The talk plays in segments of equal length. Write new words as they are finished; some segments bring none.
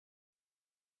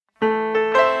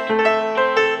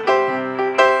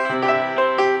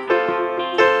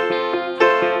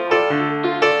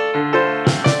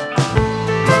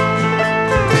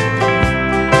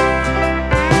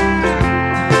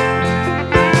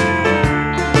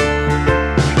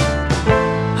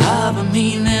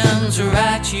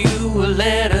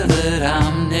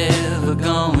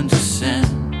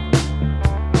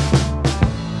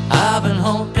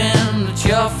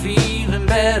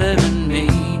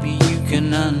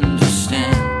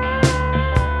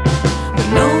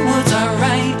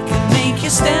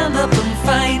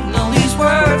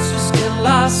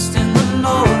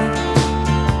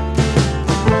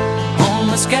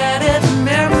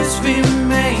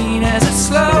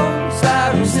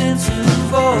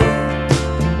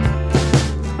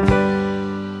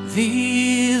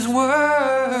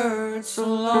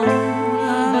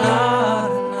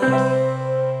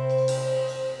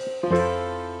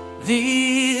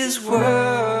These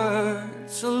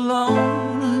words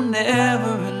alone are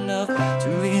never enough to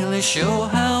really show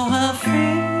how I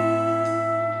feel.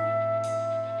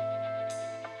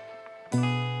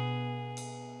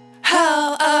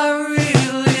 How I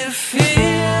really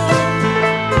feel.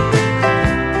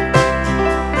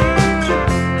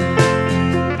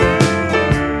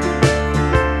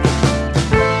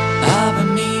 I've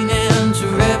been meaning to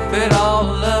wrap it all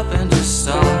up and just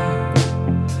start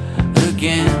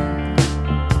again.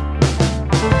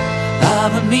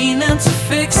 I've been meaning to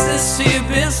fix this here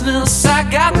business I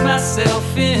got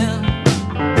myself in.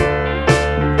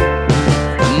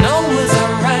 No, was I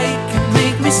right? Can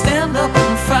make me stand up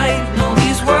and fight. No,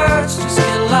 these words just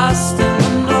get lost in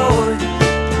the noise.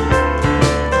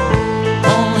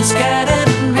 Only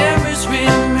scattered memories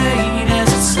remain as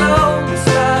it slowly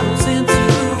spirals into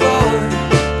the void.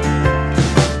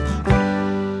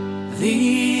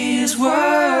 These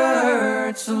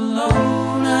words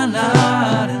alone are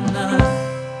not enough.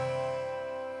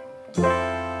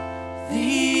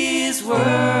 These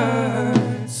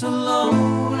words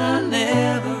alone are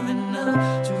never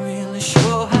enough to really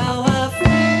show how I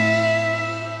feel.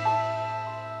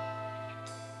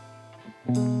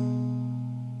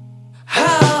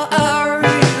 How I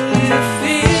really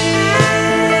feel,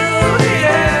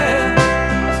 yeah.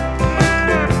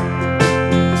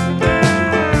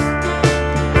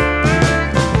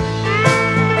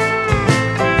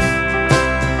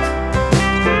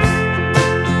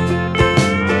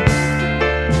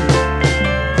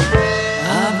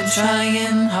 I've been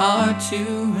trying hard to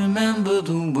remember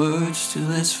the words to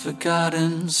this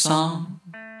forgotten song.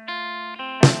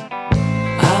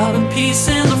 I've been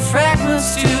piecing the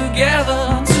fragments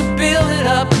together to build it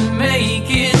up and make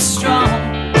it strong.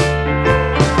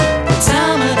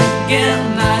 Time and again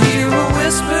I hear a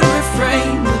whispered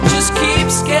refrain that just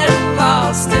keeps getting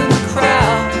lost in the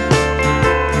crowd,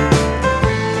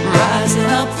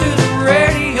 rising up through the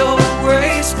radio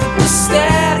waves, but the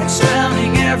static's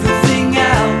drowning everything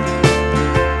out.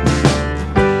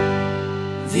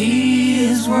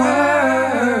 These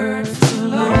words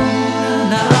alone are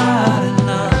not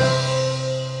enough.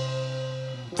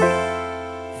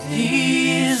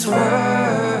 These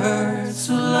words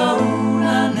alone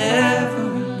are never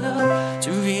enough to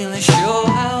really show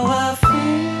how I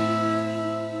feel.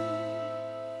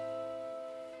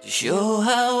 To show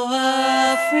how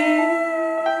I feel.